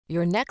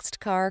Your next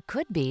car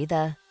could be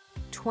the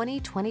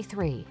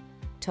 2023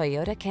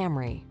 Toyota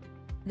Camry.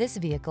 This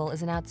vehicle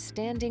is an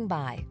outstanding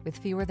buy with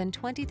fewer than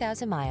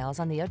 20,000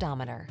 miles on the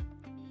odometer.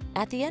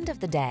 At the end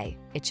of the day,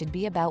 it should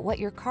be about what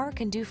your car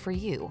can do for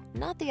you,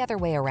 not the other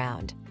way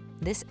around.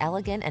 This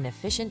elegant and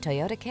efficient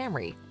Toyota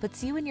Camry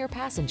puts you and your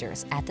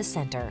passengers at the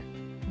center.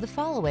 The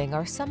following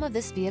are some of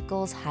this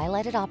vehicle's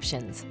highlighted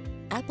options: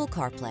 Apple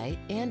CarPlay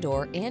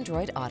and/or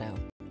Android Auto,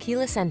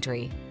 keyless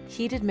entry,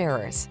 heated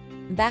mirrors,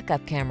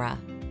 backup camera,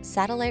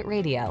 satellite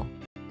radio,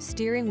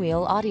 steering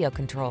wheel audio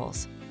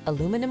controls,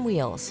 aluminum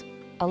wheels,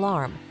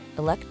 alarm,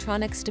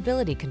 electronic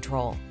stability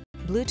control,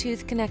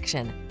 Bluetooth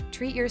connection.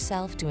 Treat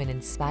yourself to an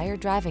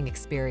inspired driving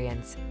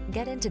experience.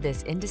 Get into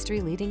this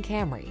industry-leading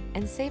Camry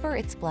and savor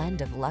its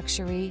blend of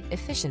luxury,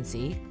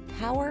 efficiency,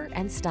 power,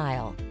 and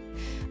style.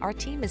 Our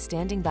team is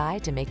standing by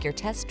to make your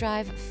test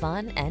drive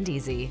fun and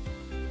easy.